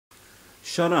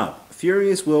Shut up.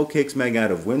 Furious Will kicks Meg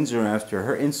out of Windsor after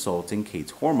her insulting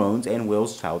Kate's hormones and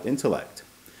Will's child Intellect.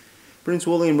 Prince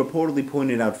William reportedly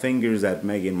pointed out fingers at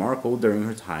Meghan Markle during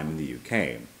her time in the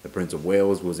UK. The Prince of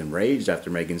Wales was enraged after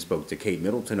Meghan spoke to Kate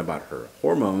Middleton about her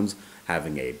hormones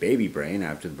having a baby brain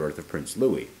after the birth of Prince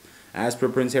Louis. As per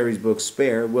Prince Harry's book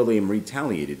Spare, William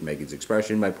retaliated Meghan's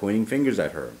expression by pointing fingers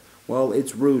at her. "Well,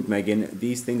 it's rude, Meghan.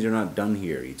 These things are not done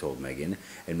here," he told Meghan,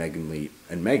 and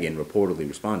Meghan reportedly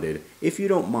responded, "If you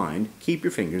don't mind, keep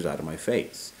your fingers out of my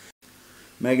face."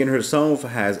 Meghan herself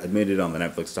has admitted on the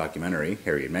Netflix documentary,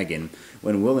 Harry and Meghan,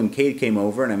 "When Will and Kate came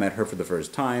over and I met her for the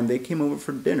first time, they came over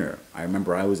for dinner. I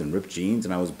remember I was in ripped jeans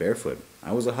and I was barefoot.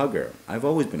 I was a hugger. I've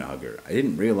always been a hugger. I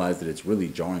didn't realize that it's really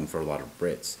jarring for a lot of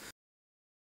Brits.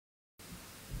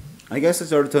 I guess I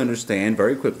started to understand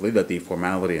very quickly that the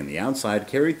formality on the outside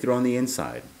carried through on the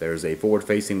inside. There's a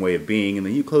forward-facing way of being, and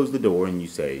then you close the door and you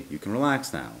say, you can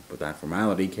relax now. But that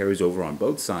formality carries over on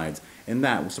both sides, and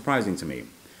that was surprising to me."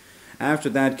 After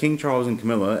that, King Charles and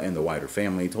Camilla and the wider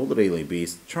family told the Daily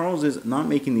Beast, Charles is not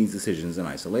making these decisions in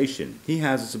isolation. He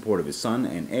has the support of his son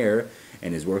and heir,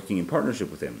 and is working in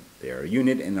partnership with him. They are a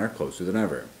unit and are closer than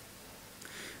ever.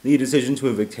 The decision to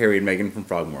evict Harry and Meghan from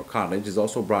Frogmore Cottage has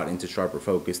also brought into sharper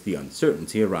focus the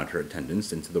uncertainty around her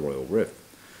attendance into the royal rift.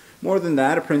 More than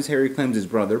that, Prince Harry claims his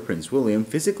brother, Prince William,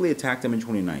 physically attacked him in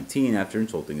 2019 after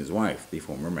insulting his wife, the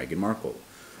former Meghan Markle.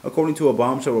 According to a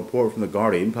bombshell report from The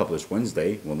Guardian published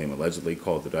Wednesday, William allegedly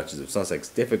called the Duchess of Sussex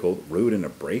difficult, rude, and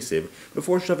abrasive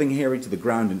before shoving Harry to the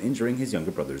ground and injuring his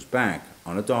younger brother's back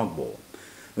on a dog bowl.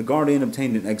 The Guardian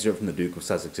obtained an excerpt from the Duke of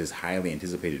Sussex's highly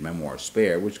anticipated memoir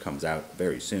Spare, which comes out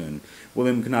very soon.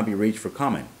 William could not be reached for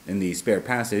comment. In the Spare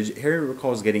passage, Harry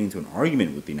recalls getting into an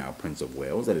argument with the now Prince of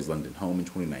Wales at his London home in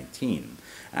 2019.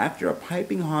 After a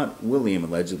piping hot, William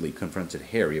allegedly confronted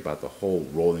Harry about the whole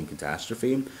rolling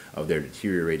catastrophe of their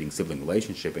deteriorating sibling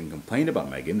relationship and complained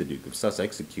about Meghan. The Duke of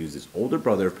Sussex accused his older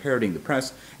brother of parroting the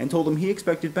press and told him he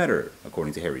expected better,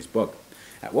 according to Harry's book.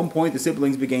 At one point, the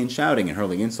siblings began shouting and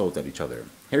hurling insults at each other.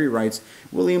 Harry writes,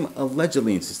 William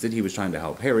allegedly insisted he was trying to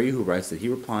help Harry, who writes that he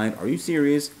replied, "Are you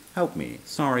serious? Help me.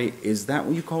 Sorry, is that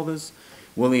what you call this?"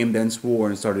 William then swore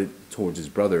and started towards his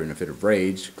brother in a fit of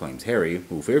rage, claims Harry,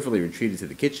 who fearfully retreated to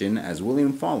the kitchen as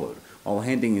William followed. While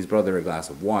handing his brother a glass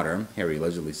of water, Harry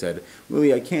allegedly said,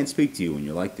 "Willie, I can't speak to you when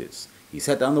you're like this." He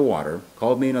set down the water,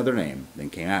 called me another name, then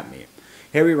came at me.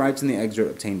 Harry writes in the excerpt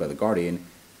obtained by The Guardian,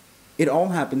 "It all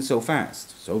happened so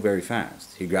fast, so very fast.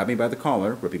 He grabbed me by the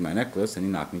collar, ripping my necklace, and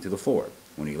he knocked me to the floor.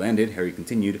 When he landed, Harry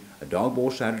continued, a dog bowl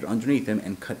shattered underneath him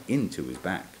and cut into his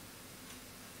back."